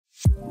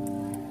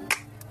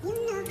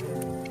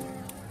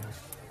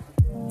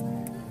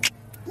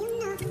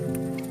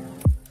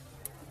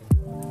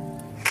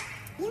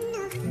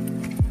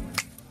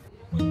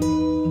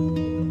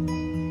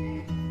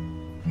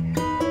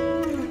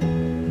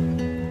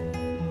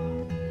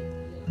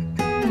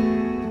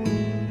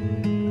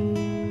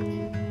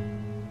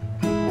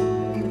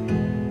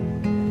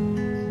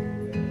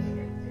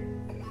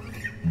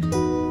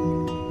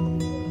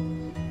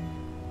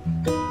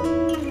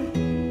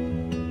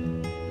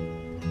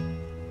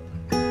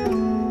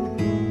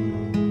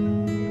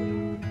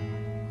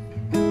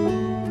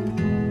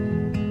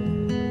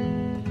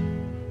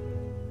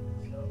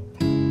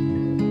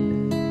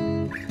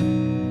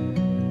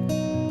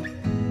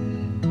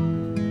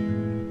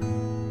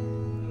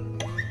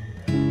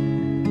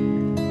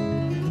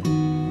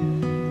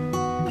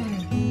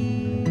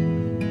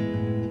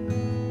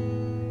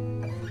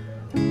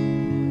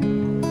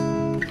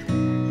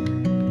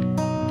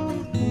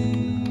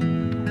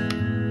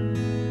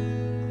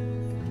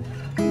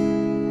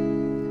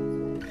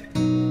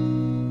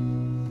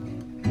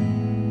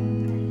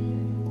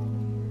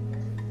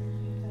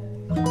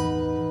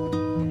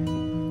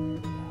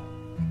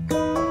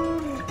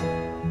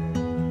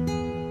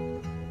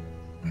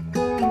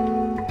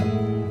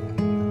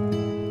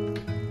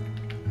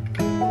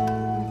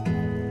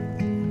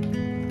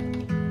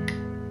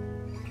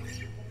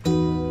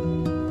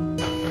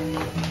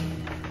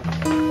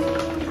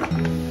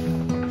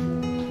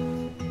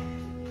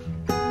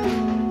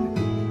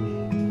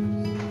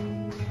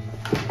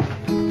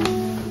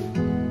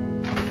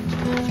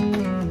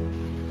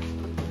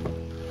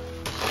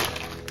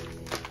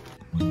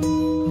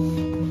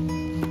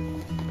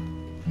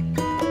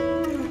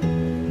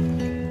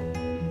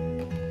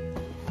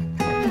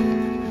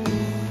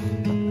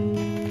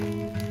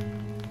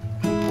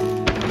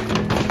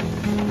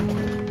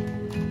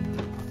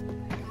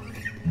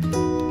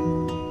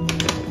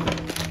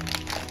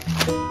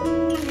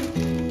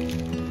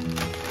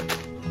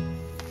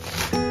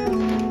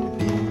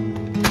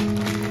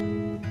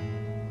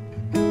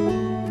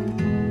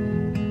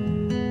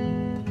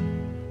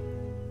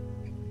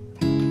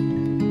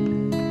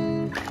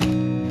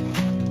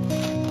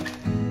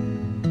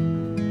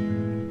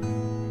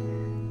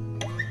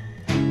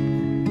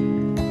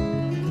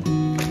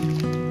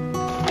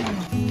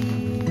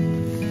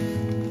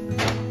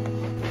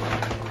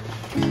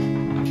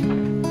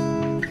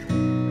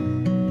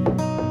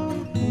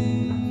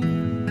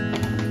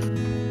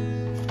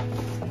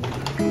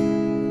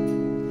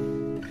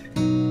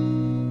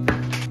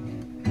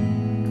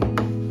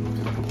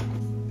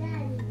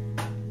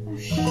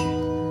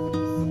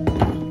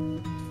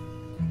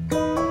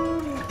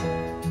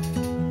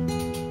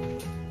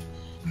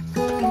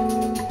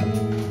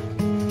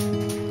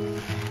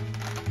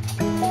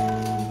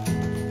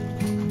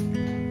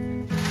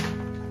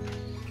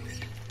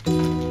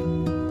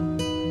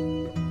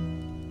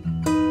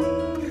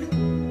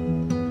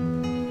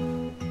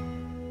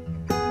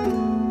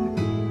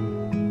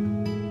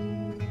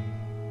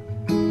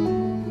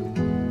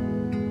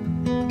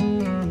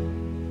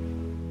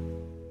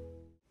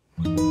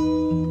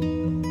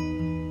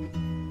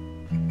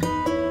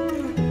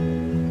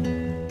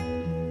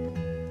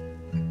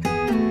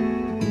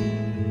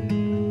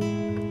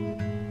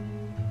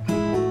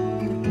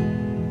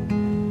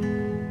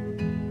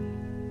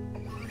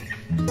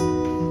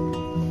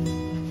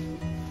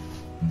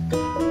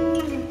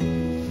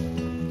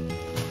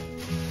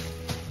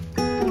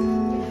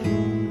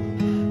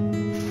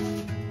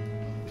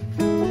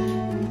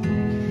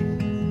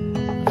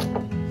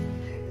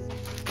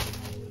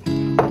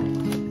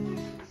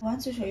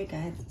To show you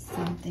guys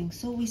something.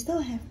 So we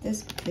still have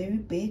this very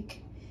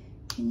big,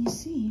 can you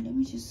see, let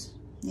me just,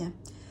 yeah,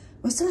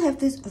 we still have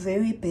this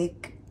very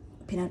big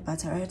peanut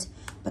butter, right?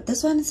 But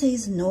this one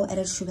says no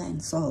added sugar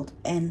and salt,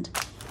 and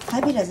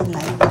hubby doesn't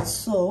like it,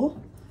 so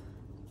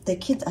the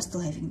kids are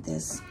still having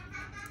this.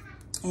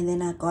 And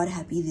then I got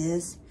hubby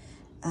this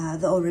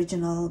the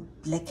original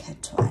black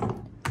hat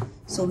one.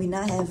 So we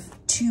now have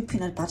 2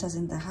 peanut butters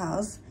in the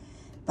house,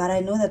 but I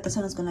know that this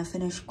one is gonna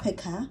finish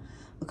quicker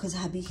because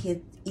hubby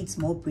here eats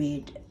more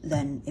bread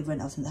than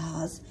everyone else in the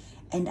house,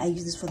 and I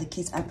use this for the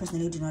kids. I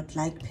personally do not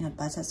like peanut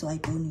butter, so I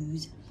don't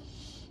use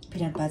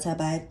peanut butter,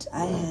 but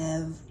I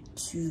have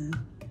 2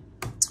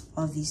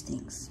 of these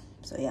things.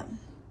 So yeah,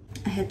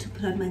 I had to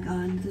put out my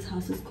gown. This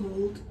house is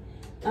cold.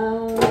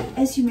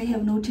 As you may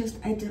have noticed,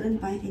 I didn't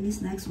buy any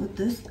snacks with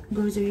this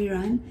grocery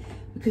run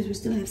because we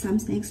still have some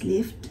snacks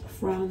left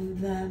from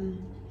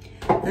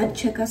that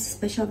Checkers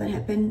special that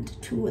happened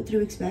 2 or 3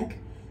 weeks back.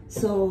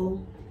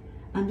 So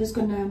I'm just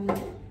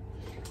gonna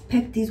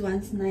pack these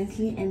ones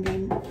nicely, and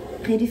then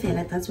ready for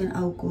that, that's when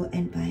I'll go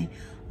and buy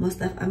more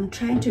stuff. I'm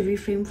trying to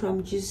refrain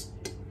from just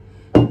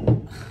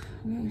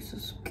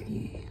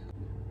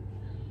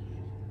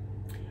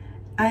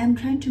I am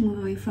trying to move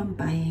away from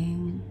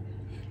buying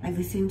like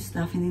the same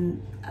stuff,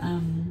 and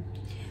then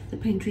the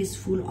pantry is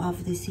full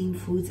of the same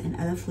foods, and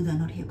other foods are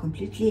not here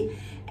completely.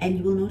 And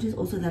you will notice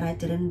also that I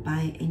didn't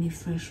buy any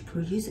fresh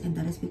produce, and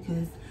that is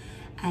because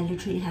I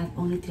literally have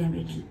only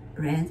 300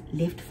 rand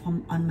left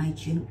from on my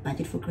June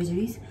budget for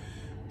groceries.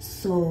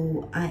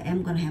 So I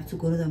am gonna have to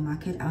go to the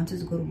market. I wanted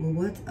to go to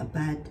Woolworths,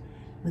 but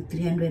with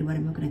 300, what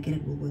am I gonna get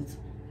at Woolworths?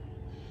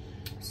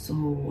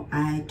 So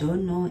I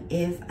don't know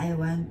if I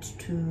want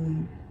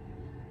to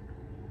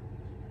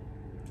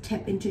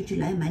tap into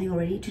July money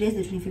already. Today's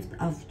the 25th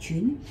of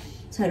June,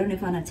 so I don't know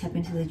if I want to tap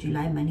into the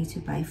July money to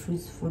buy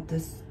fruits for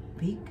this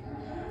week,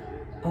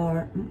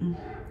 or no.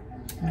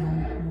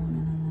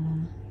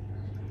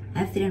 I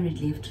have 300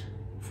 left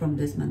from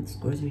this month's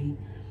grocery.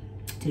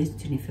 Today's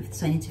the 25th,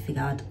 so I need to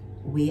figure out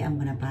where I'm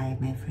gonna buy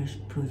my fresh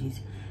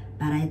produce.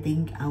 But I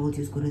think I will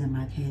just go to the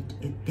market.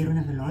 They don't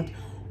have a lot.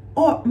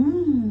 Or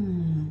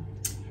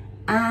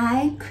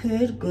I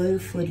could go to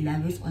Food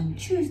Lovers on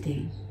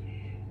Tuesday.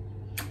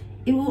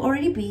 It will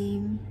already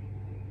be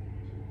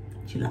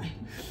July.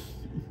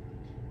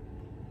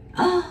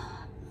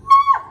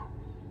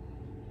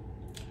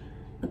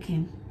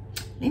 Okay,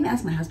 let me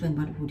ask my husband,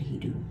 what would he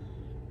do?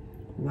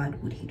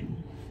 What would he do?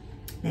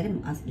 Let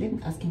me ask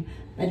him.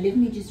 But let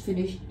me just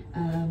finish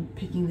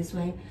picking this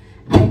way.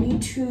 I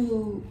need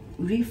to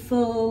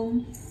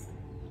refill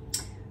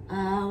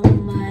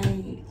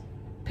my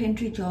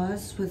pantry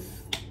jars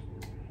with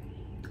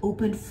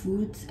open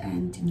foods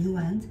and new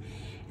ones.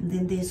 And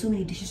then there's so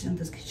many dishes in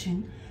this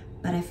kitchen,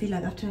 but I feel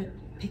like after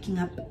picking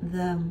up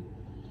the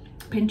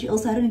pantry,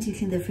 also I don't need to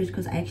clean the fridge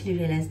because I actually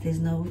realized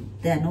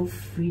there are no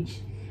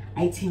fridge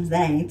items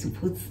that I need to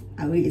put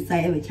away, so I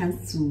have a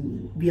chance to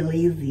be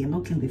lazy and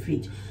not clean the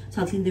fridge.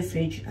 So I'll clean the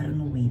fridge, I don't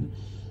know when.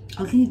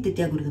 I'll clean it the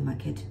day I go to the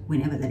market,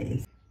 whenever that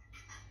is.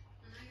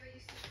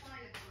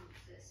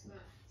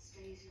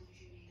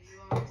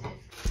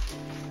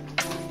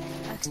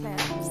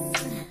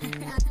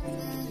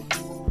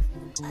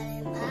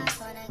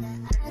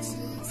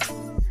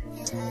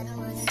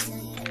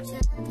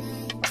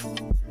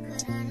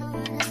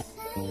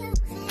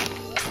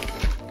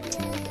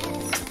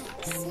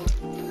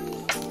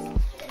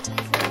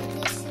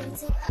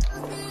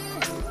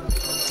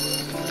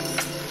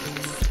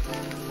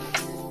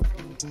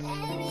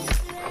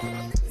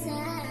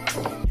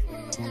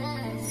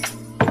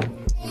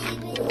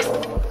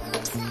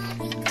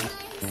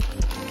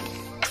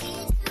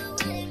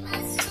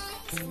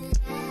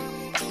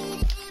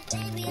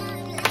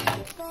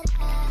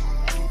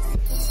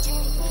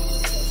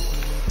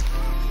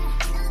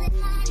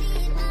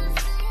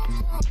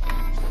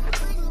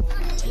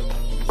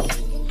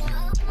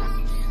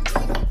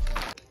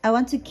 I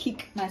want to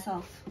kick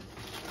myself.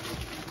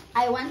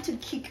 I want to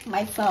kick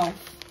myself.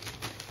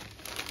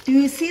 Do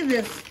you see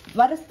this?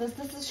 What is this?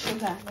 This is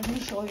sugar. Let me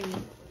show you.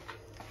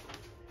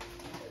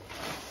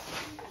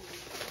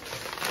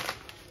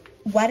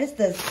 What is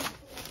this?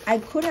 I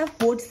could have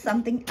bought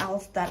something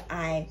else that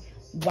I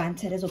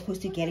wanted as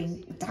opposed to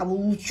getting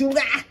double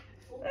sugar.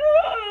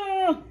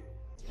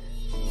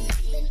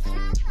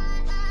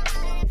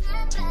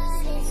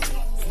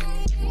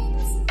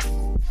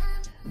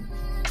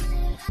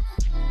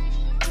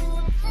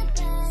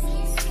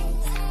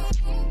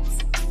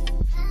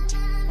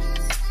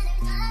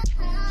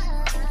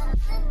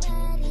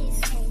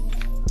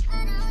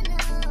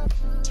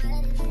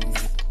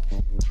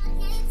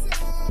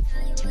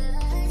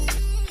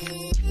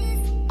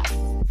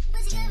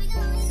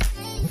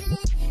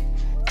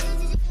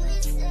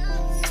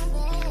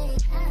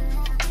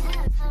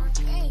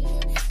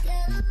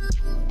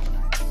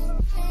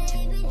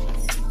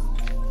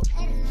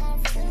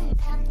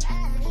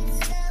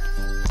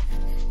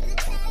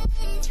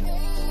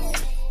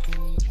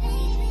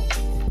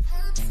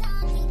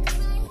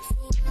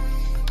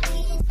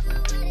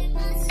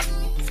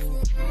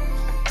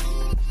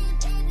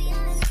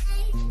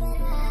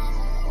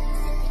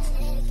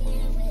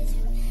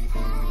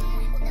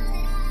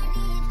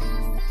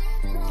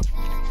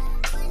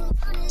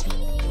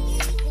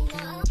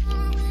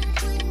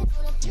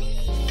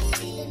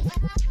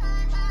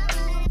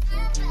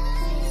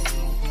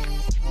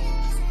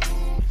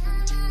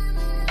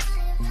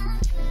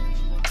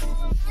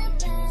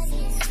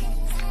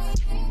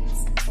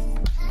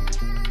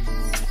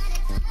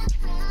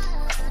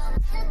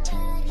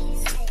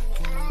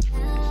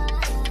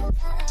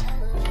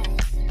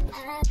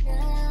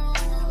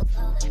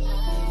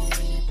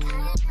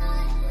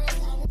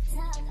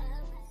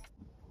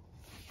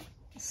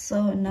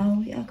 So now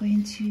we are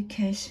going to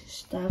cash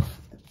stuff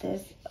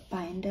this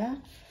binder.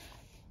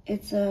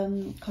 It's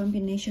a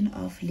combination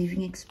of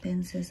living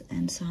expenses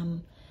and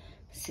some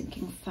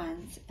sinking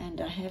funds, and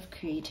I have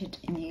created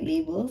new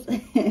labels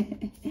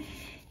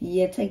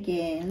yet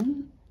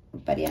again.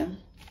 But yeah,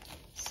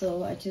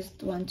 so I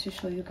just want to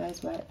show you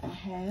guys what I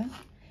have.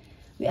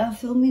 We are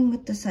filming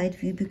with the side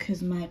view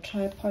because my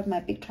tripod,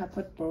 my big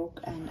tripod broke,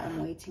 and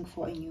I'm waiting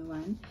for a new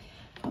one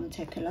from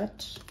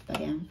Takealot.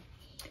 But yeah,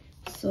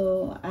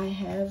 so I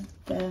have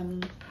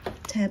the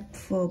tab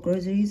for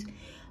groceries.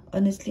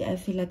 Honestly, I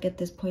feel like at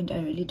this point I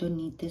really don't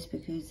need this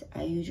because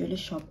I usually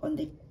shop on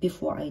the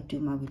before I do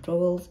my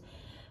withdrawals,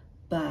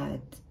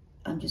 but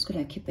I'm just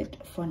gonna keep it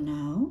for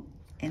now.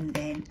 And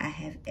then I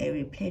have a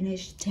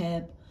replenish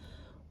tab,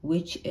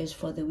 which is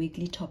for the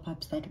weekly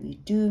top-ups that we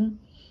do.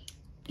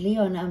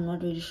 Leon, I'm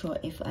not really sure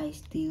if I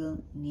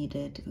still need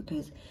it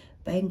because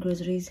buying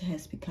groceries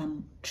has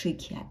become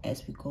trickier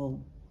as we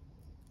go.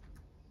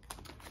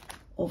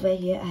 Over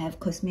here I have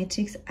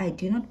cosmetics. I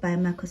do not buy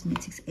my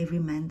cosmetics every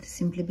month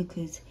simply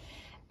because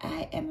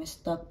I am a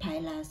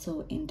stockpiler.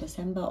 So in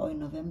December or in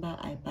November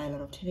I buy a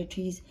lot of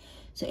toiletries,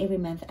 so every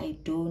month I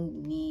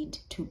don't need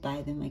to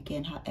buy them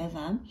again.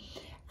 However,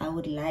 I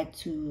would like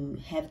to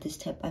have this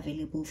tab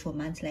available for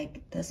months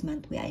like this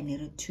month where I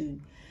needed to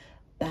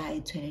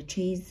buy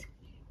toiletries.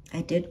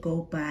 I did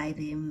go buy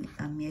them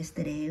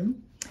yesterday,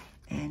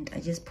 and I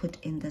just put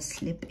in the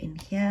slip in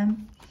here.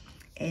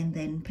 And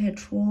then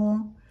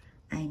petrol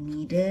I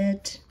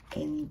needed,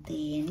 and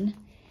then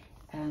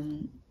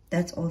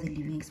that's all the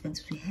living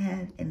expenses we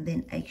have. And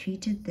then I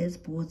created this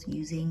boards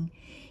using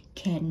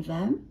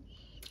Canva.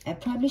 I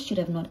probably should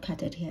have not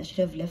cut it here. I should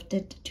have left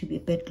it to be a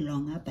bit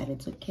longer, but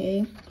it's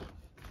okay.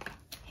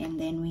 And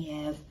then we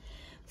have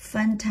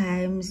fun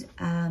times.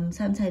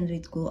 Sometimes we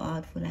go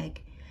out for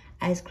like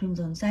ice creams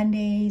on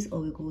Sundays,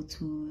 or we go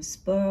to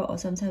Spur, or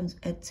sometimes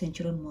at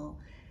Centurion Mall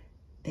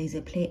there's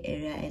a play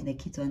area and the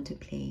kids want to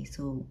play,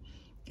 so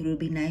it will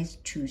be nice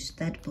to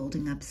start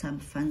building up some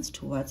funds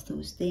towards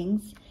those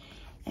things.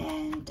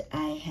 And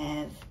I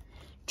have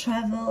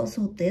travel,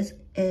 so this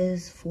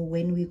is for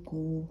when we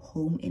go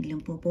home in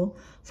Limpopo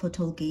for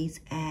toll gates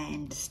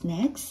and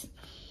snacks.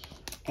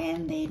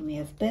 And then we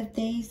have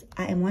birthdays.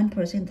 I am one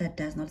person that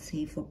does not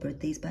save for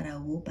birthdays, but I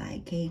will buy a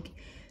cake,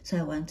 so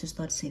I want to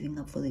start saving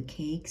up for the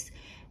cakes.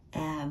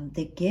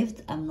 The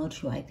gift, I'm not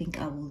sure. I think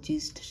I will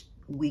just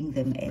wing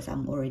them as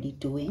I'm already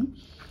doing.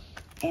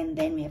 And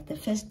then we have the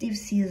festive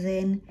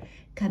season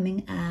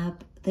coming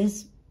up.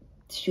 This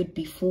should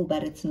be full,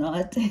 but it's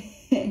not.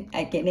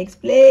 I can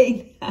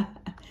explain.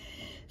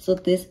 So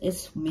this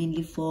is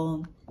mainly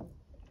for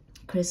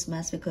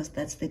Christmas, because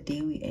that's the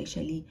day we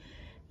actually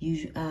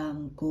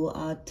go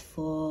out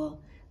for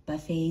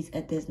buffets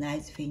at these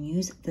nice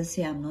venues. This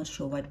year I'm not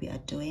sure what we are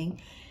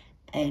doing,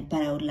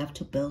 but I would love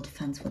to build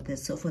funds for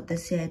this. So for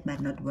this year it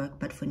might not work,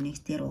 but for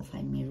next year it'll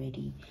find me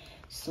ready.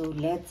 So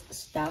let's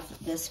stuff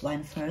this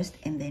one first,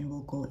 and then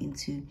we'll go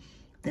into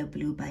the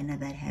blue binder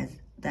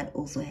that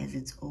also has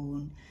its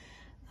own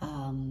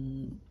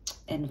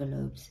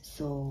envelopes.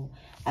 So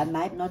I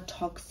might not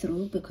talk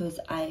through, because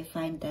I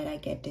find that I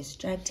get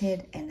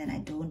distracted and then I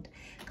don't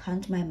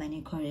count my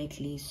money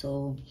correctly.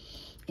 So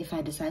if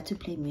I decide to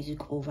play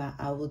music over,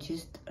 I will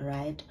just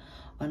write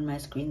on my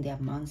screen the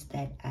amounts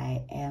that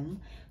I am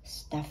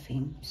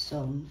stuffing.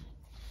 So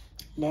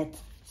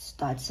let's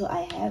start. So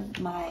I have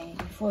my,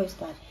 before I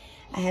start,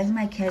 I have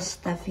my cash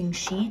stuffing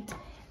sheet,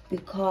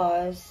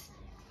 because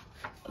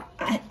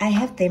I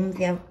have them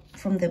there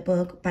from the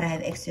book, but I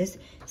have extras.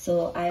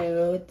 So I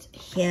wrote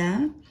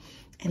here,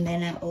 and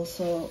then I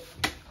also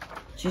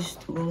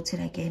just wrote it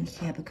again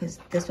here, because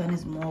this one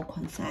is more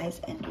concise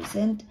and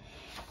recent.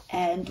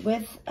 And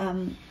with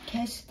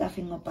cash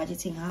stuffing or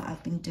budgeting, how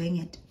I've been doing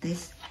it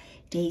these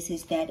days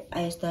is that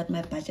I start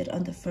my budget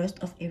on the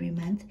 1st of every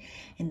month,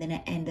 and then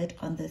I end it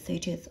on the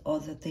 30th or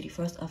the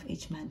 31st of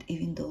each month,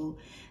 even though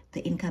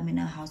the income in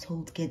our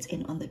household gets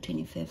in on the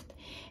 25th.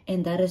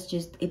 And that is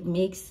just, it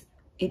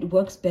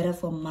works better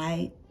for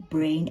my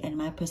brain and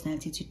my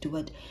personality to do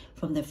it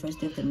from the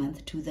first day of the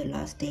month to the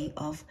last day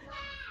of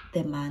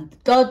the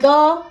month.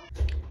 Toto!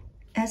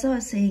 As I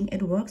was saying,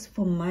 it works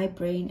for my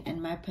brain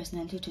and my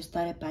personality to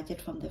start a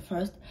budget from the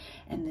 1st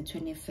and the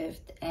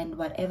 25th, and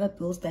whatever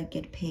bills that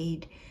get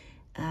paid,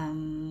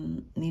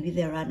 maybe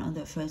they run on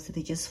the 1st, so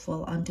they just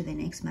fall onto the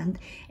next month,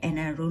 and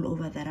I roll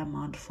over that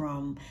amount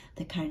from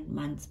the current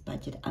month's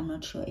budget. I'm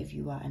not sure if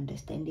you are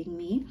understanding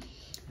me,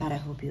 but I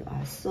hope you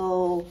are.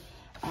 So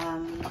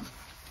I'm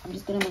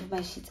just gonna move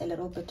my sheets a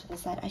little bit to the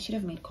side. I should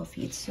have made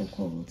coffee, it's so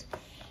cold.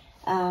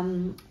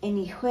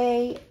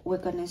 Anyway, we're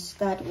gonna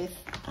start with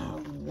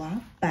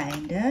our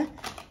binder.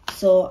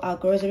 So our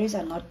groceries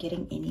are not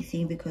getting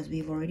anything, because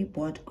we've already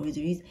bought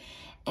groceries.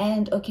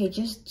 And okay,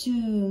 just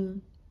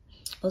to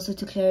also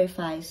to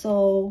clarify,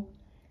 so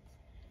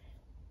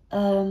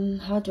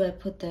how do I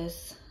put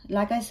this?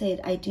 Like I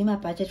said, I do my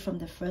budget from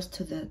the 1st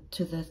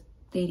to the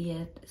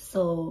 30th.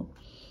 So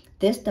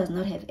this does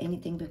not have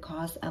anything,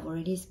 because I've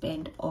already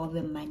spent all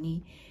the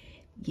money,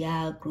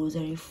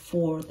 grocery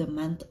for the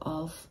month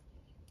of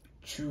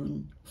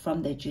June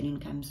from the June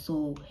income.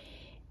 So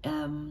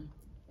I've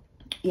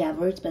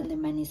already spent the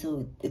money,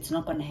 so it's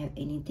not gonna have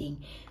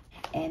anything.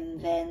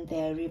 And then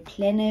the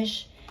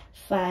replenish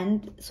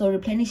fund. So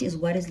replenish is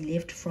what is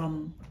left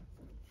from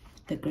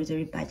the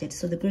grocery budget.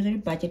 So the grocery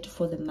budget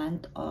for the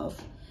month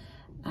of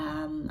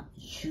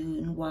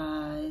June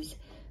was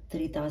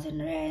 3,000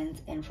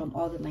 rands, and from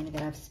all the money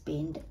that I've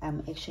spent,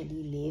 I'm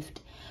actually left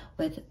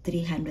with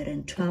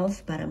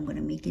 312, but I'm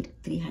gonna make it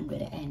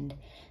 310.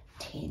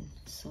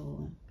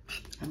 So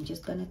I'm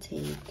just gonna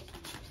take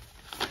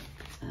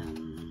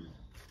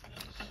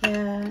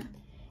here,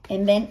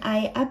 and then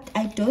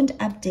I don't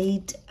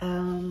update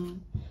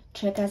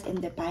trackers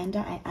in the binder.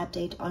 I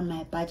update on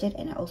my budget,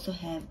 and I also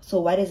have, so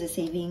what is the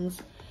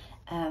savings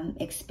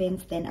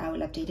expense, then I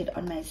will update it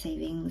on my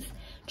savings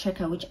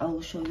tracker, which I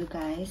will show you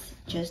guys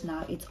just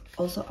now. It's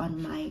also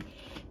on my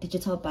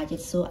digital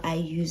budget, so I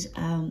use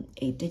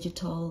a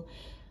digital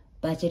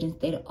budget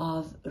instead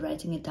of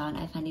writing it down.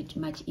 I find it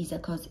much easier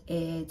because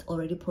it's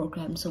already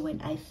programmed, so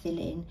when I fill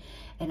in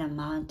an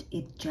amount,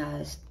 it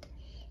just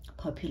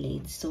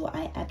populates. So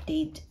I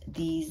update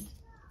these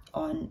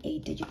on a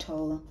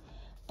digital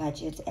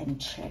budget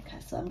and tracker.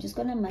 So I'm just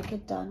gonna mark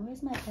it down.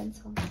 Where's my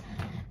pencil?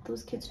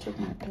 Those kids took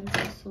my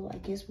pencil, so I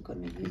guess we're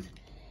gonna use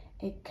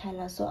a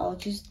color. So I'll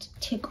just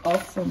tick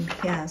off from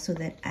here so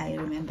that I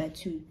remember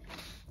to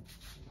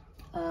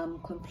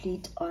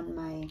complete on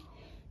my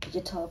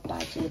digital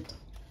budget.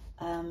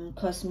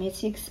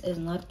 Cosmetics is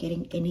not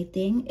getting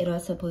anything. It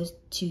was supposed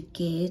to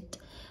get,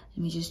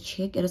 let me just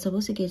check, it was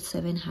supposed to get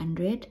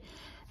 700,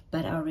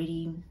 but I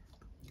already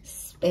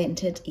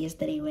spent it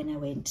yesterday when I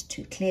went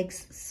to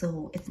Clicks,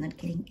 so it's not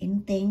getting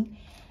anything,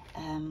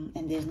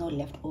 and there's no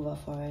leftover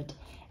for it.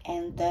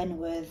 And then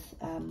with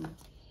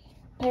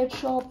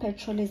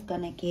petrol is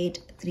gonna get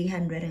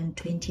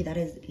 320. That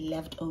is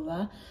left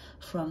over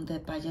from the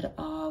budget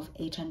of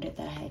 800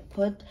 that I had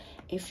put.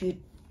 If you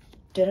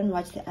didn't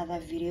watch the other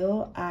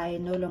video, I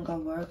no longer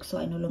work, so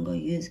I no longer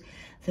use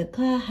the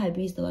car.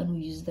 Hubby is the one who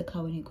uses the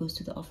car when he goes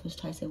to the office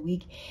twice a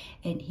week,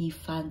 and he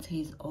funds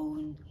his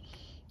own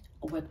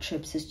work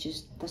trips. That's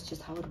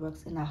just how it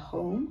works in our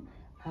home.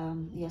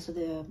 Yeah, so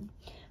the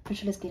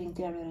petrol is getting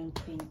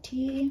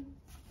 320.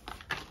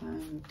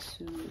 1,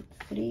 2,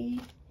 3,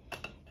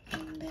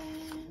 and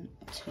then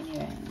 20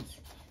 rands.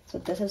 So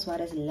this is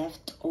what is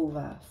left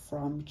over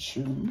from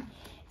June,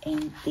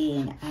 and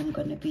then I'm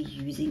gonna be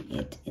using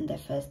it in the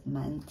first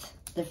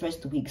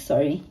week,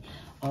 sorry,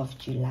 of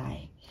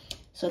July.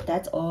 So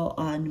that's all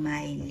on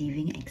my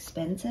living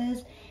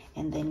expenses.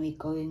 And then we're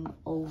going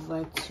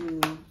over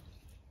to,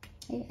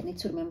 hey, I need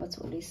to remember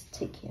to always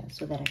take here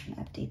so that I can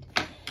update.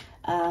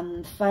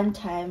 Fun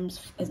times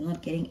is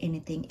not getting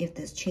anything. If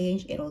there's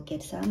change, it'll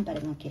get some, but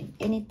it's not getting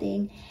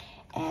anything.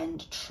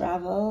 And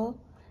travel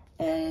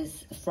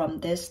is from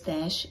this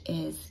stash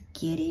is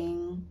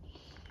getting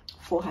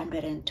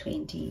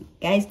 420.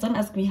 Guys, don't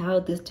ask me how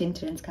this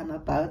 20 rands come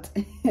about.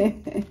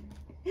 Don't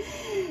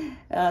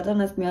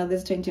ask me how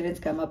this 20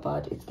 rands come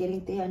about. It's getting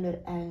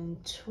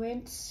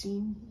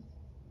 320.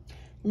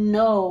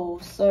 No,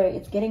 sorry,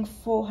 it's getting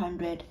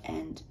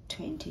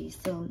 420.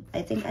 So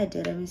I think I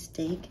did a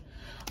mistake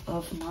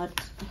of not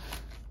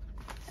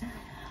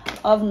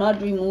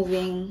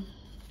removing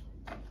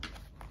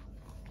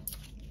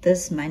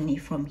this money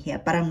from here,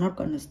 but I'm not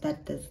going to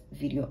start this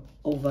video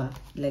over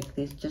like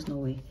this. Just no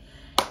way.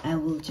 I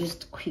will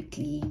just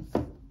quickly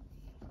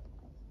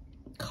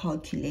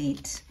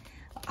calculate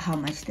how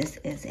much this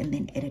is and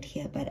then edit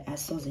here. But I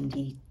saw in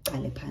the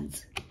color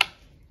pants.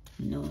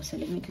 No, so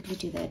let me quickly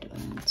do that.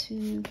 1,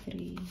 2,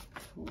 3,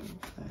 4,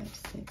 5,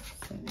 6,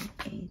 7,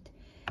 8,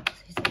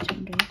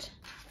 600.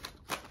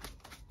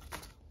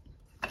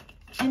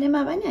 And in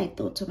my mind, I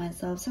thought to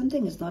myself,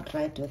 something is not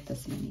right with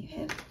this money.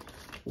 You have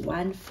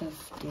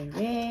 150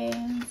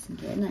 rands,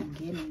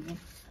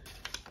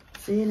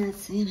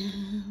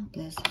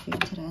 plus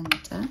 50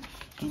 rands,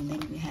 and then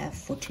we have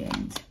 40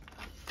 rands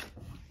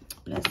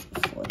plus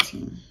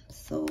 14.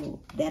 So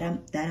that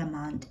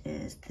amount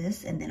is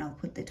this, and then I'll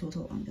put the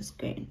total on the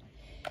screen.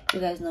 You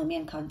guys know me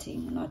and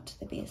counting not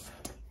the best.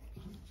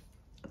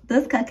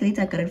 This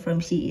calculator I got it from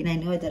Shein. I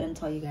know I didn't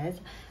tell you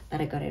guys, but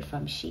I got it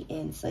from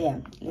Shein. So yeah,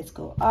 let's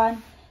go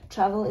on.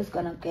 Travel is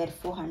gonna get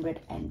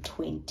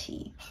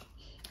 420.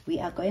 We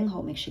are going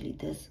home actually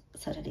this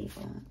Saturday.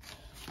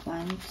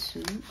 1,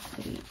 2,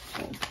 3,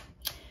 4.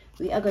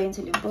 We are going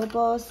to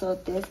Limpopo, so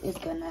this is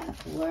gonna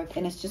work,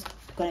 and it's just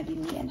gonna be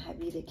me and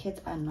hubby. The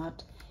kids are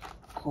not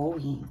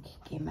going.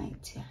 Okay,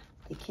 mate.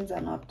 The kids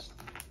are not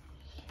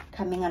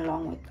coming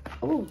along with,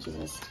 oh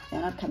Jesus, they're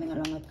not coming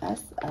along with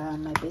us.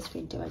 My best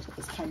friend Dewaja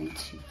is coming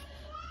to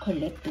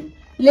collect them.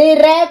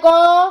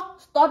 Lireko,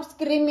 stop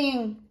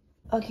screaming.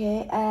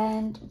 Okay,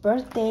 and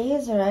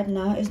birthdays right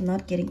now is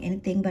not getting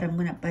anything, but I'm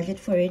gonna budget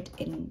for it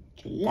in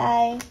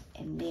July.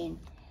 And then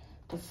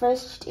the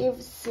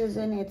festive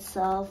season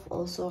itself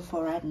also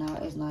for right now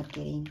is not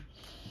getting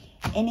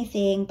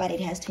anything, but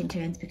it has 20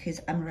 rands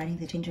because I'm running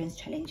the 20 rands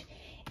challenge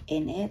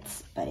in it.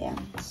 But yeah,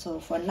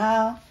 so for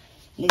now,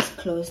 let's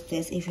close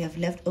this. If you have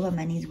leftover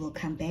monies, will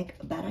come back,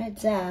 but I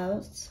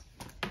doubt.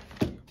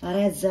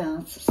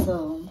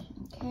 So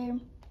okay,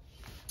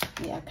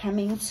 we are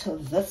coming to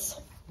this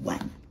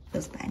one,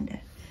 this binder.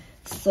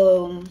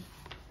 So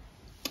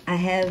I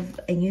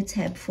have a new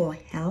tab for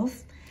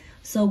health.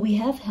 So we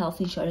have health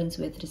insurance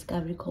with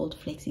Discovery called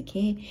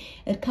FlexiCare.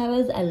 It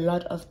covers a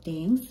lot of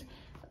things,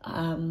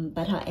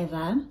 but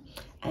however,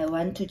 I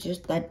want to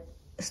just start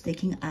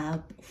sticking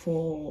up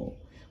for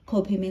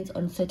co-payments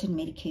on certain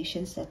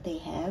medications that they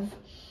have.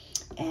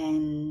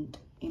 And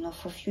you know,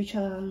 for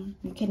future,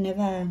 you can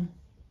never,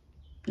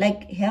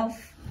 like,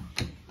 health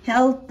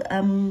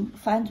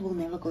funds will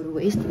never go to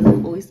waste. There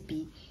will always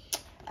be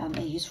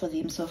a use for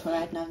them. So for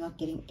right now, I'm not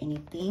getting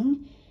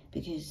anything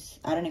because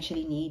we don't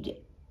actually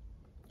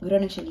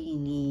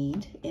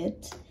need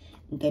it.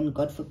 Then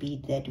God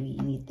forbid that we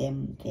need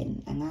them,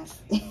 then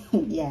angas.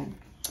 Yeah.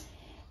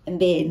 And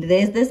then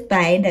there's this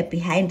binder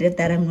behind it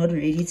that I'm not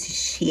ready to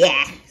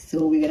share,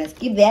 so we're gonna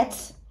skip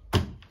that.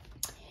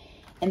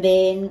 And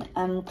then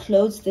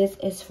clothes, this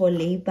is for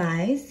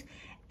lay-bys.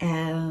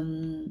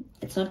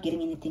 It's not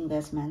getting anything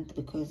this month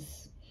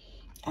because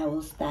I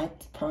will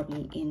start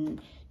probably in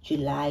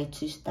July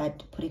to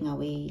start putting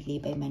away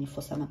lay-by money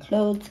for summer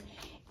clothes.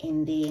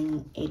 And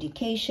then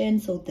education,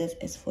 so this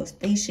is for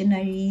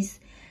stationaries.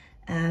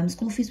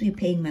 School fees we're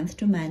paying month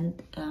to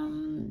month.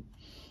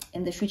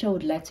 In the future I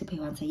would like to pay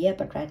once a year,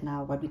 but right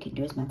now what we can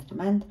do is month to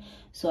month.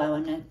 So I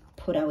want to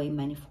put away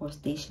money for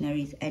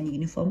stationaries and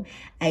uniform.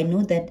 I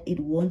know that it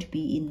won't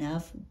be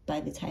enough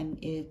by the time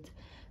it's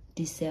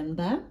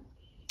December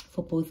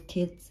for both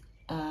kids.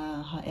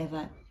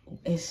 However,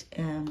 if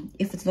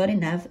it's not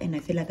enough and I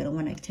feel like I don't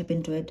want to tap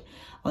into it,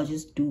 I'll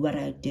just do what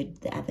I did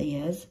the other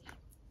years,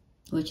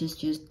 which is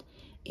just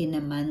in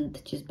a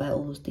month just buy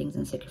all those things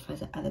and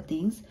sacrifice other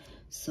things.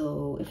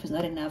 So if it's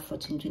not enough for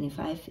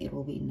 2025, it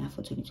will be enough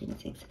for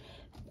 2026.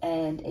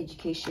 And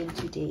education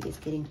today is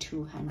getting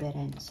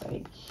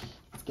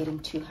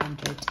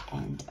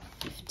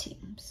 250.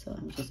 So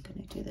I'm just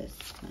gonna do this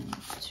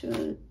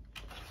 -2,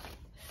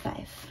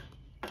 5.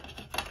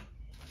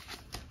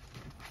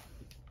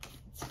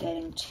 It's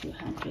getting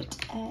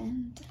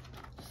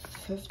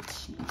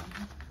 250.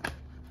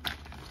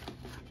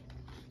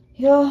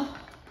 Yo,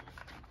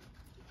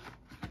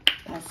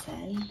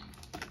 parcel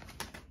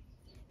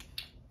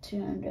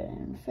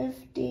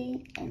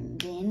 250, and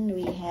then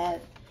we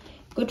have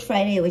Good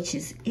Friday, which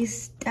is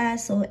Easter.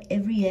 So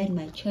every year in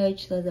my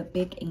church there's a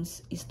big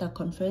Easter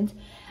conference.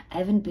 I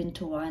haven't been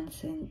to one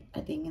since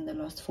I think in the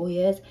last 4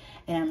 years,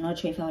 and I'm not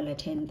sure if I will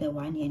attend the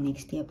one year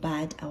next year,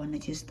 but I want to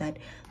just start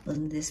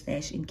building this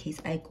stash in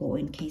case I go,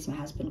 in case my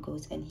husband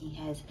goes and he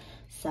has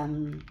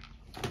some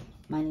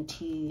money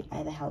to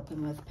either help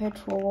him with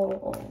petrol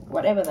or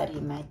whatever that he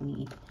might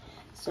need.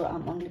 So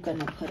I'm only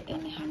gonna put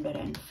in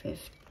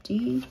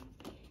 150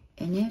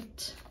 in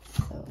it,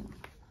 so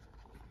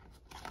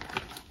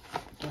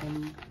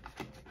getting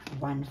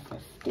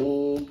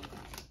 150,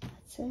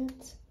 that's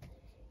it.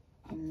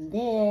 And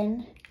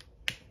then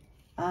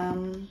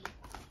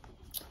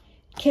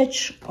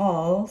catch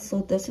all.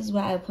 So this is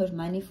where I put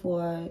money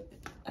for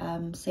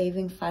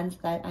saving funds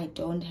that I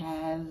don't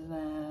have,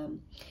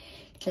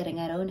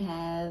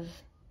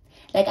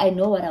 like I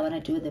know what I want to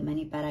do with the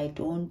money, but I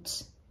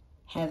don't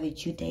have a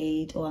due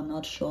date, or I'm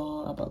not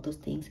sure about those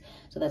things.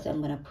 So that's why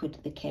I'm gonna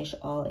put the cash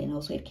all in.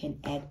 Also it can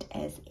act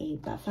as a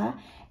buffer,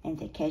 and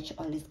the catch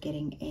all is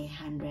getting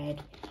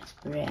 100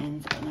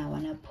 rands, and I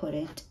want to put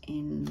it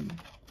in,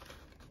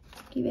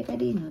 like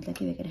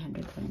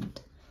 100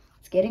 rand.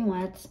 It's getting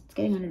what? It's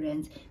getting 100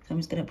 rands. So I'm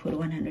just gonna put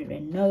 100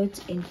 rand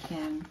notes in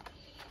here.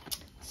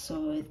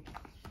 So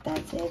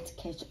that's it.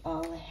 Catch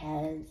all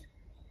has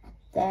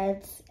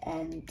that,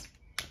 and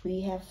we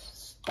have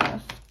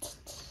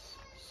stuffed.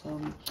 So,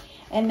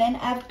 and then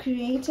I've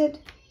created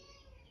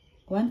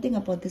one thing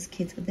about these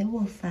kids, they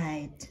will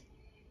fight.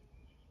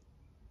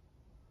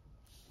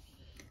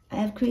 I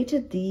have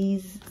created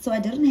these. So I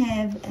didn't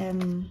have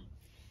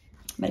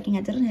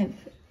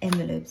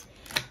envelopes,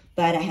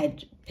 but I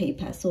had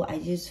paper, so I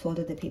just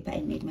folded the paper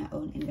and made my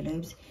own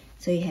envelopes.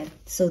 So you have,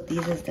 so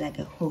this is like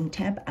a home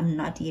tab. I'm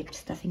not yet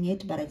stuffing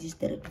it, but I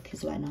just did it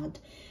because why not.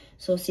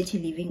 So city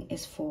living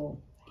is for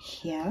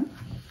here,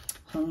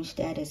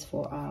 homestead is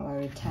for our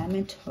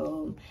retirement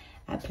home,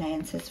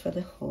 appliances for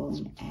the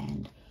home,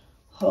 and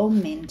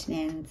home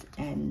maintenance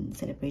and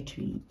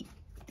celebratory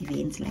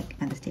events like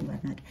Mother's Day and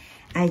whatnot.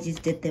 I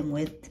just did them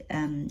with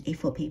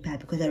A4 paper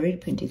because I already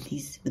printed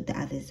these with the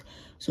others,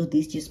 so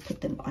these just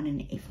put them on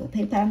an A4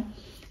 paper,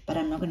 but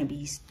I'm not going to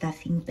be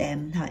stuffing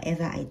them.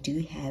 However, I do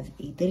have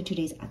a 32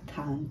 days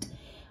account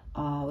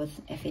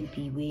with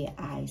FNB where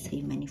I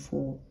save money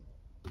for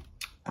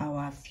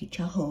our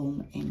future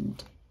home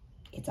and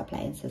its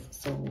appliances.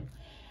 So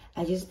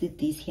I just did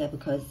these here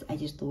because I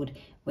just thought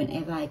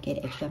whenever I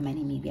get extra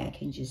money, maybe I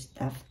can just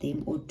stuff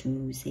them or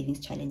do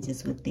savings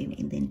challenges with them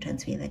and then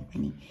transfer that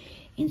money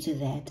into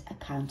that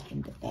account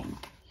in the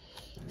bank.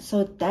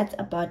 So that's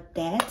about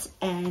that,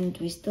 and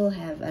we still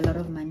have a lot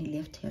of money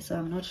left here, so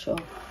I'm not sure.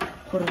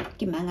 So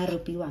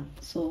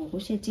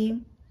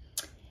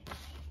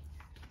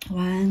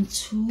 1,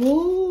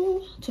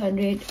 2,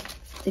 200,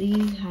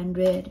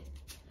 300,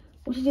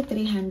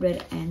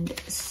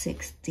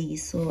 360.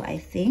 So I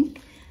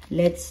think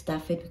let's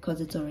stuff it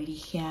because it's already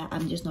here.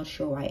 I'm just not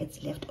sure why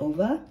it's left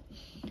over,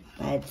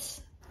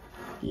 but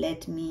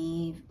let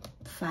me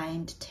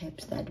find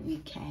tips that we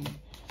can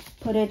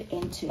put it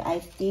into. I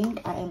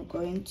think I am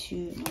going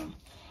to, no,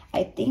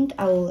 I think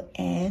I will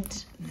add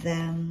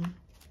them.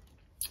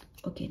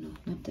 Okay, no,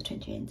 not the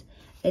 20 rands.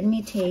 Let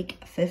me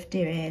take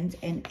 50 rands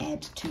and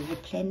add to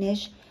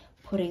replenish,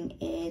 putting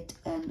it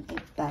in a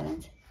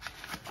balance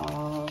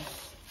of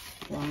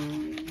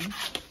 1,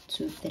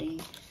 2,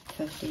 3,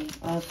 50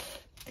 of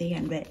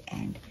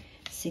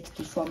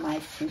 360 for my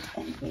fruit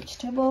and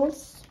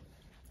vegetables.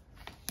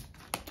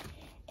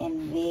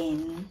 And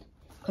then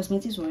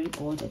cosmetics already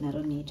bought and I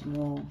don't need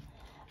more.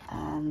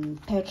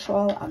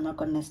 Petrol, I'm not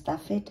gonna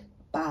stuff it,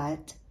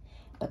 but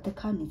the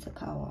car needs a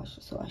car wash,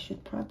 so I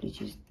should probably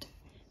just,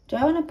 do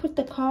I want to put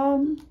the car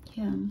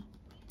here?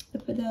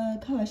 Put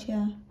the car wash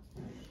here?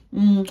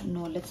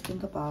 No, let's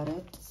think about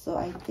it. So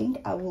I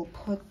think I will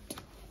put,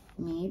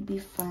 maybe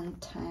Fun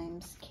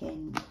Times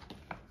can,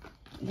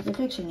 the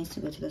reflection needs to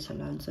go to the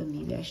salon, so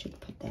maybe I should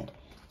put that.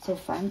 So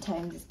Fun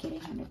Times is getting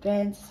 100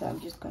 rands, so I'm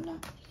just gonna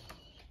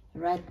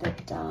write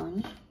that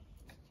down.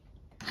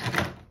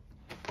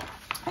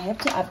 I have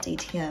to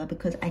update here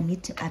because I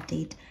need to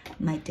update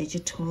my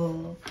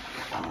digital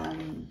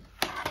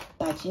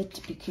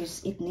budget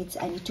because it needs,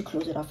 I need to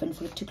close it off, and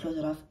for it to close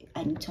it off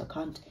I need to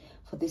account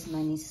for this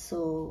money.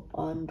 So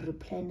on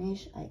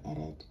replenish I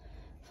added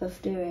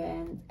 50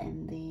 rand,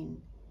 and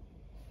then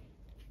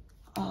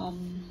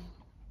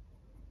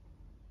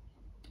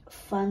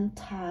Fun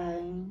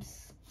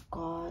Times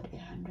got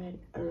 100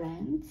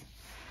 rands.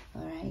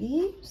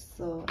 Alrighty,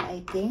 so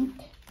I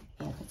think,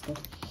 yeah, that's good.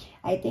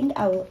 I think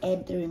I will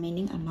add the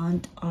remaining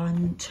amount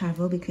on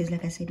travel because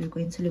like I said, we're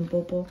going to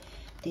Limpopo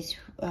this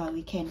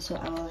weekend, so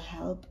I will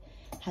help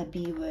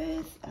hubby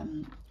with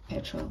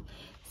petrol.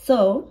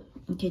 So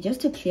okay,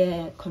 just to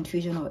clear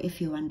confusion, or if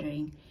you're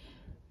wondering,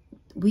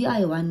 we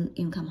are a one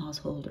income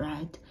household,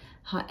 right?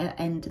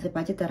 And the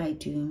budget that I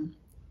do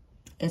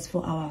is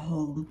for our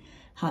home.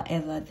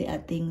 However, there are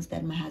things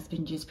that my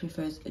husband just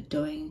prefers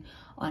doing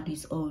on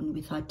his own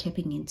without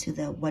tapping into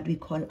the what we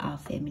call our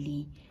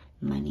family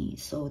money.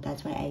 So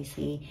that's why I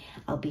say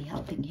I'll be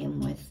helping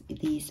him with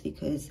these,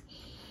 because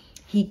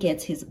he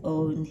gets his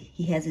own,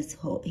 he has his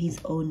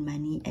own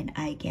money, and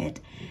I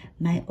get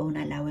my own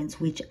allowance,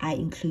 which I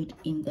include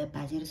in the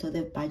budget. So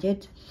the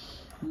budget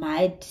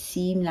might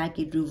seem like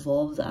it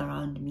revolves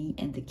around me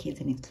and the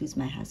kids and includes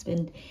my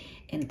husband,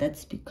 and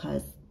that's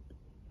because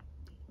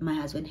my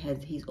husband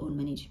has his own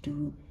money to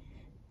do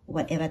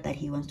whatever that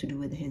he wants to do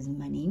with his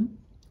money,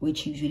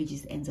 which usually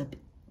just ends up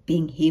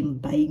being him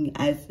buying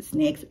us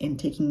snacks and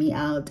taking me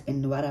out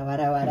and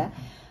wada.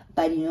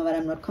 But you know what,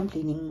 I'm not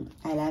complaining.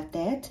 I love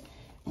that.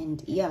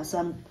 And yeah, so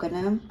I'm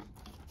gonna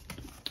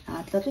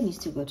Tlotlo needs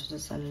to go to the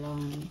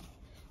salon,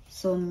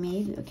 so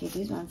maybe, okay,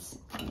 these ones,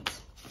 right.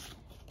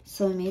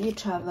 So maybe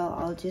travel,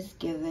 I'll just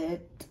give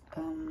it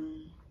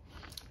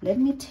let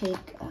me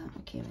take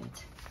okay,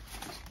 wait,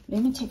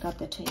 let me take out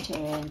the 20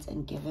 rands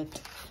and give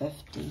it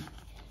 50.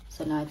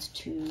 So now it's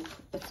 2,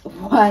 it's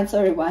 1,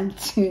 sorry, 1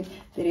 2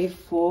 3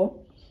 4,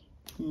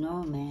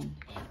 no man,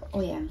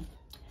 oh yeah,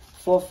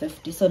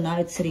 450. So now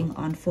it's sitting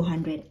on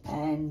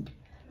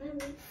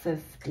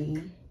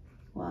 450.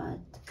 What?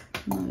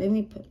 No, let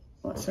me put,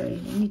 oh,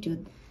 sorry, let me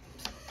do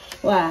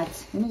what,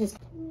 let me just,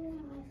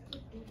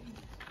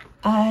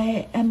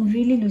 I am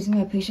really losing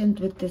my patience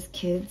with these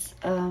kids.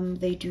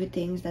 They do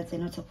things that they're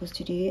not supposed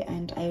to do,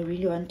 and I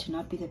really want to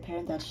not be the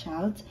parent that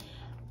shouts,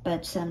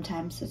 but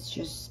sometimes it's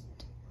just,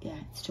 yeah,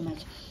 it's too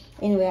much.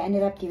 Anyway, I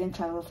ended up giving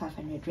travel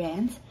 500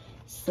 rands,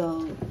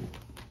 so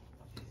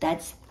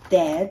that's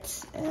that.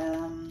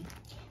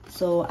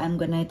 So I'm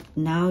gonna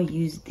now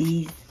use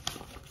these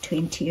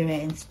 20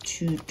 rands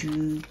to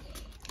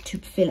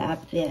fill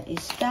up their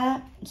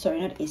Easter,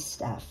 sorry, not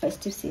Easter,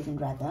 festive season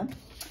rather,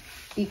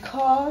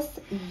 because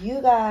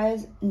you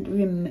guys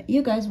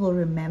will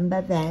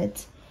remember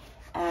that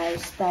I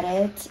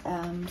started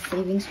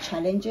savings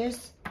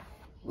challenges,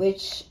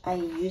 which I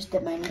used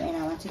the money and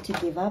I wanted to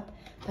give up,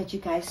 but you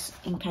guys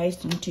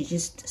encouraged me to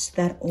just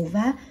start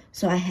over.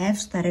 So I have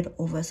started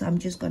over, so I'm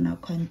just gonna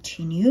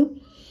continue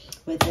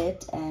with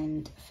it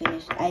and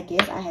finish. I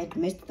guess I had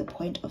missed the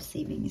point of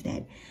savings,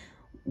 that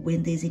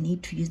when there's a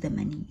need to use the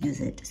money, use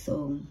it.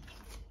 So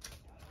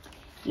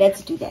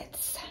let's do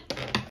that.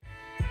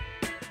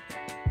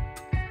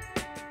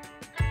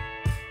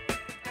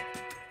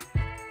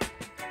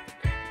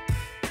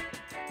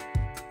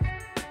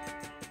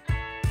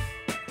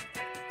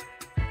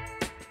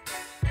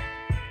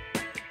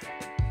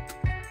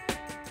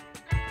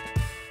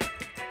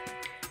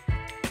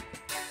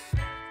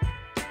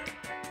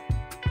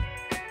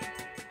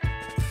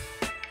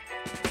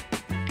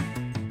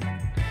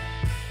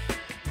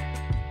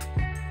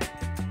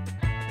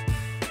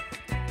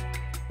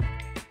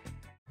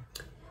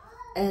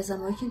 As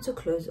I'm working to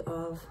close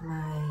off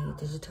my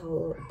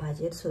digital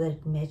budget so that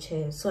it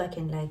matches, so I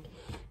can like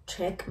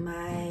track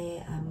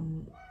my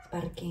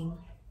parking,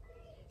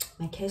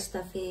 my cash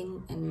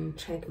stuffing, and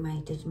track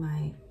my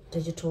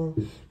digital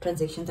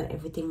transactions, that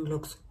everything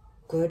looks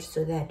good,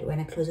 so that when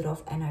I close it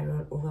off and I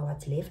roll over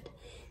what's left,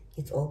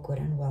 it's all good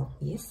and well.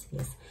 Yes.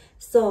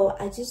 So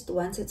I just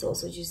wanted to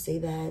also just say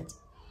that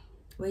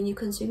when you're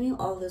consuming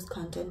all this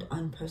content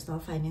on personal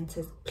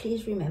finances,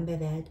 please remember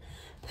that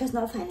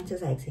personal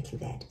finances are exactly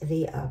that.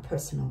 They are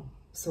personal.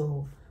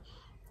 So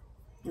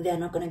they're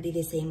not going to be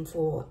the same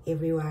for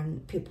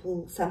everyone.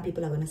 Some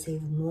people are going to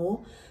save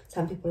more.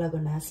 Some people are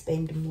going to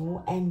spend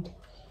more. And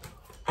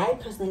I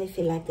personally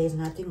feel like there's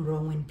nothing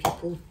wrong when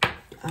people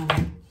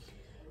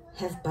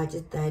have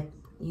budgets that,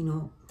 you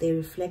know, they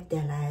reflect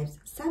their lives.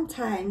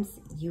 Sometimes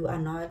you are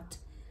not,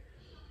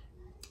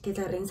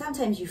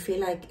 sometimes you feel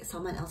like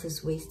someone else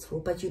is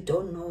wasteful, but you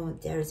don't know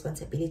their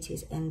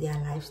responsibilities and their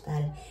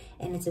lifestyle.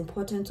 And it's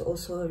important to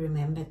also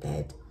remember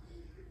that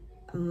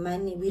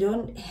money, we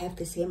don't have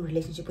the same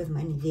relationship with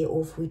money,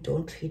 therefore we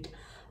don't treat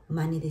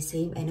money the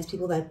same. And as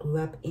people that grew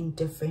up in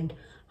different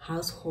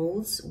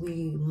households,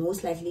 we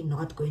most likely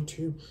not going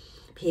to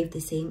behave the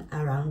same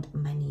around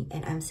money.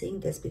 And I'm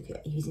saying this because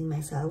using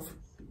myself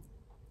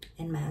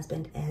and my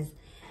husband as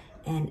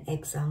an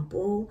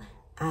example.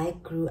 I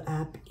grew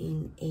up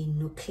in a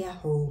nuclear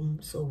home,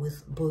 so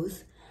with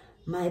both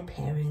my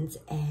parents,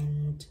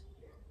 and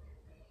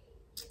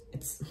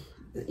it's,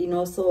 you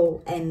know,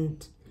 so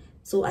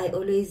I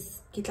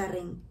always, how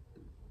do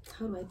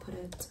I put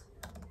it?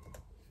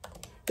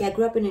 Yeah, I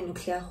grew up in a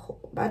nuclear home.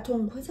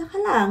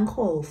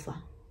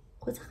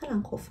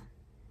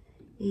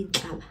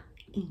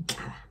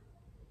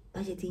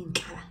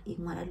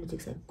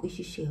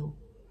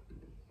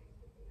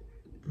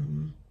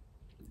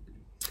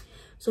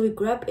 So we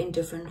grew up in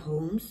different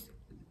homes,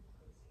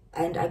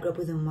 and I grew up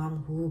with a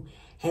mom who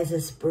has a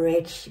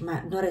spreadsheet,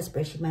 not a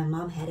spreadsheet, my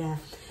mom had a,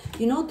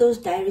 you know, those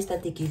diaries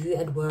that they give you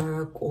at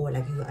work, or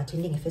like you're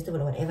attending a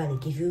festival or whatever, they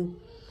give you.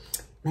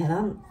 My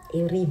mom,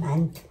 every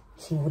month,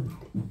 she would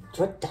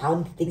jot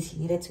down things she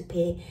needed to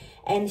pay,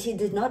 and she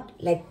did not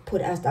like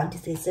put us down to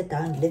say, sit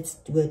down, let's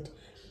do it.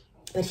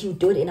 But she would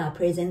do it in our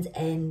presence,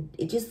 and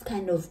it just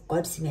kind of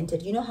got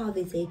cemented. You know how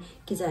they say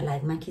kids are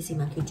like monkey see,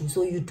 monkey do.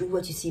 So you do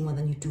what you see more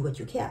than you do what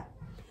you care.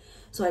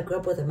 So I grew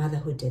up with a mother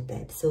who did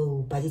that.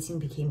 So budgeting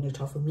became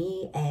natural for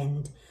me,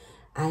 and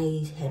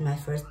I had my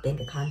first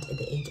bank account at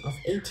the age of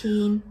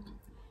 18.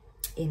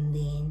 And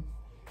then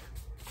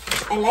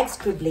I like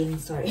scribbling,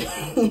 sorry.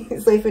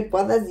 So if it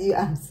bothers you,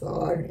 I'm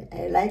sorry.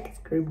 I like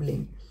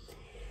scribbling.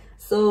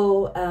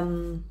 So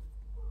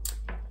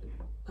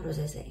what was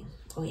I saying?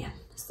 Oh yeah,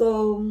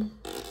 so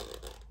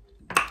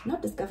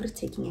not Discovery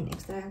taking an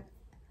extra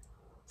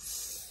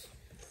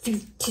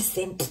 50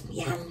 cents,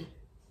 yeah,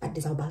 but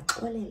this about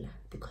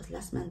because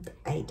last month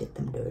I did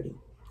them dirty.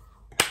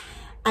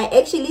 I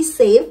actually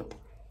saved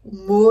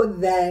more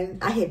than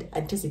I had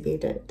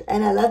anticipated,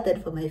 and I love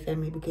that for my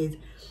family because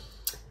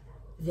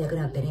they're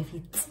gonna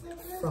benefit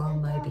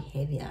from my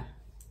behavior.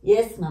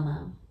 Yes,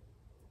 mama.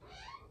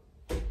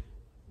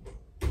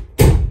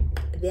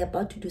 They're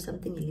about to do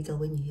something illegal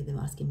when you hear them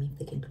asking me if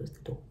they can close the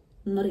door.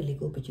 Not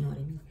illegal, but you know what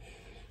I mean.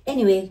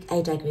 Anyway,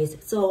 I digress.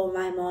 So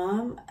my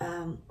mom,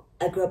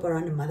 I grew up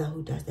around a mother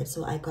who does that,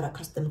 so I got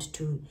accustomed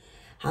to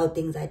how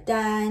things are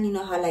done, you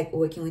know, how like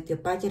working with your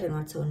budget and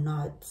what's or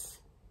not.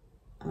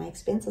 My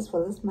expenses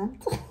for this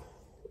month.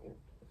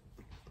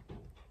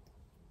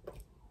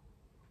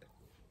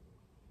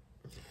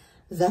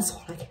 That's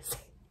all I can say.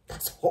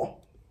 That's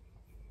all.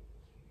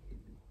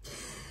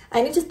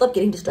 I need to stop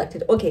getting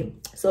distracted. Okay,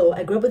 so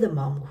I grew up with a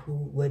mom who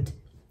would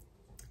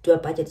do a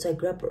budget. So I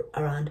grew up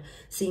around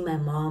seeing my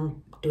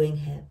mom doing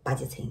her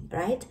budgeting,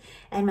 right?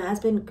 And my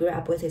husband grew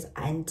up with his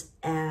aunt,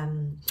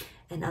 an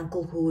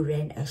uncle who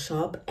ran a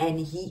shop, and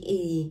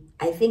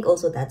I think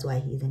also that's why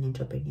he's an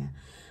entrepreneur,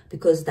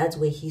 because that's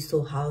where he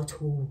saw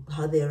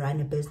how they run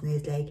a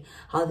business, like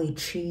how they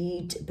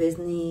treat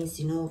business,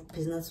 you know,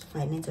 business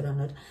finance or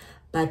not.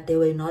 But they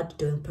were not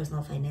doing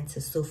personal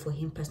finances. So for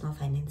him, personal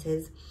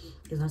finances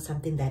is not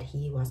something that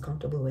he was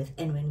comfortable with.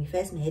 And when we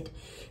first met,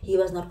 he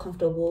was not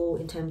comfortable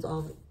in terms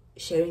of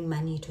sharing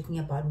money, talking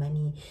about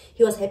money.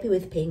 He was happy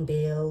with paying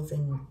bills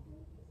and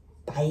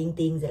buying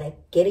things, like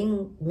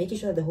making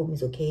sure the home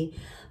is okay,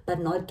 but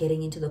not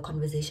getting into the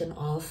conversation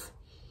of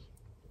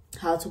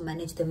how to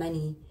manage the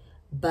money.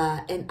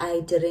 And I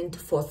didn't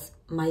force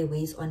my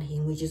ways on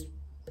him. We just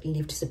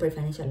lived separate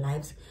financial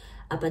lives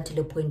up until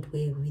a point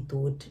where we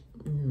thought,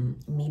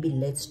 maybe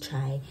let's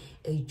try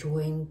a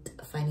joint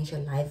financial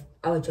life.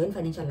 Our joint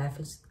financial life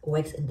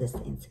works in this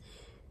sense.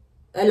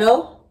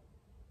 Hello?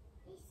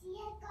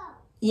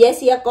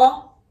 Yes,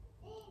 Yako.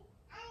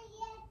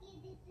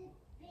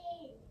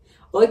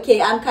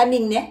 Okay, I'm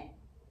coming, ne?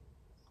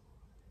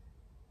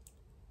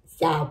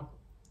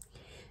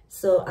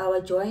 So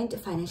our joint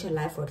financial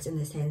life works in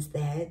the sense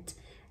that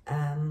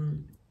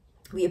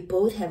we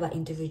both have our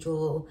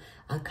individual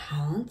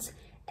accounts,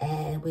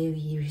 and where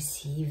we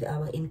receive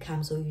our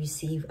income, so we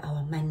receive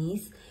our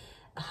monies.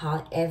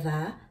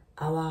 However,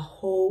 our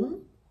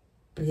home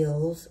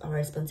bills, our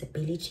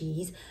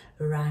responsibilities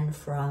run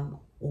from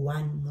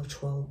one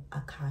mutual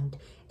account.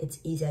 It's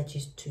easier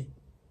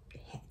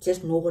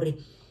just know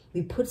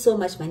we put so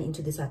much money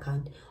into this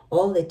account.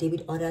 All the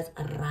debit orders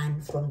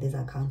run from this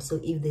account.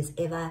 So if there's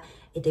ever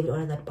a debit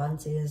order that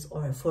bounces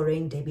or a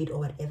foreign debit or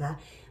whatever,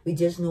 we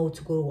just know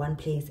to go to one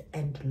place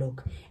and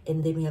look.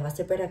 And then we have a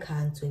separate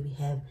account where we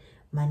have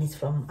monies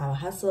from our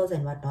hustles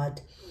and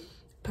whatnot.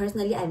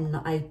 Personally,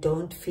 I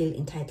don't feel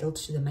entitled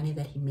to the money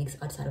that he makes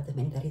outside of the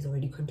money that he's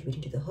already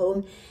contributing to the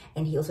home,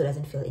 and he also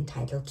doesn't feel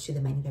entitled to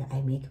the money that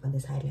I make on the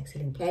side, like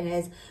selling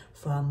planners,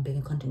 from being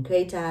a content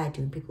creator,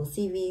 doing people's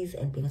CVs,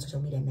 and being a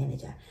social media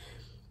manager.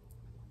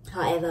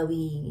 However,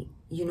 we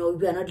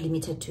are not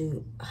limited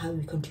to how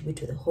we contribute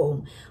to the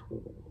home.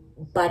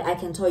 But I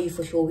can tell you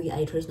for sure, we are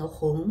a traditional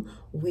home.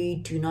 We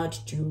do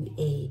not do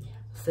a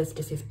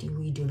 50-50.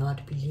 We do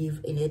not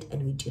believe in it,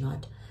 and we do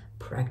not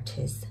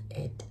practice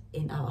it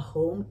in our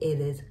home. It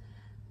is,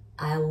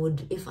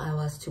 if I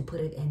was to put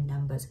it in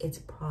numbers, it's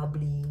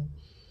probably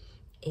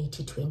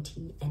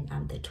 80-20, and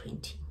I'm the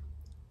 20.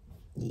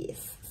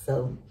 Yes,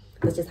 so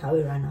that's just how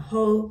we run a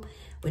home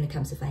when it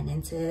comes to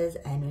finances.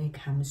 And when it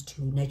comes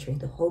to nurturing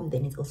the home,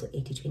 then it's also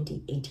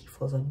 80-20. 80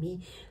 falls on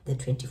me, the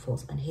 20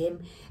 falls on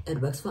him.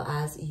 It works for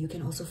us. You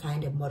can also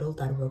find a model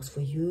that works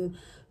for you.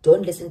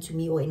 Don't listen to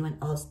me or anyone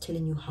else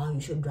telling you how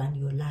you should run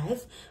your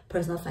life.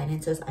 Personal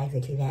finances are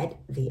exactly that.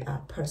 They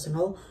are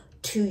personal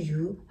to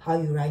you. How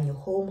you run your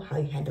home, how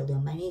you handle your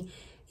money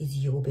is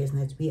your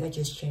business. We are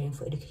just sharing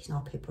for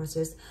educational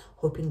purposes,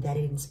 hoping that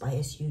it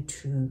inspires you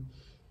to,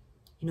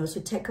 so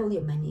tackle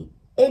your money.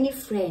 Any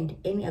friend,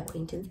 any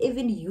acquaintance,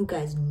 even you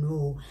guys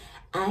know,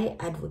 I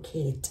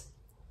advocate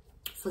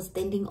for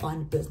standing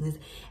on business.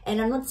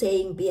 And I'm not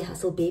saying be a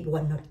hustle babe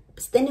or not.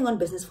 Standing on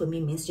business for me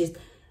means just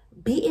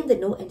be in the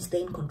know and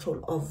stay in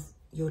control of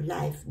your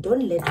life.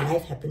 Don't let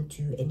life happen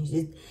to you and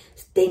you're just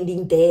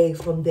standing there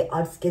from the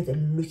outskirts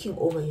and looking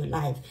over your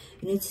life.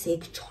 You need to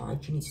take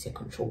charge. You need to take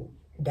control.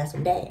 That's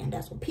on there, and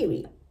that's on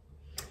period.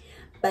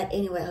 But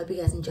anyway, I hope you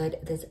guys enjoyed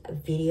this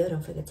video.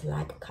 Don't forget to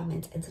like,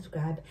 comment, and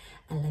subscribe.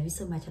 I love you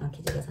so much, and I'll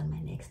catch you guys on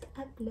my next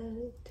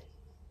upload.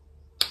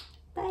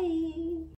 Bye.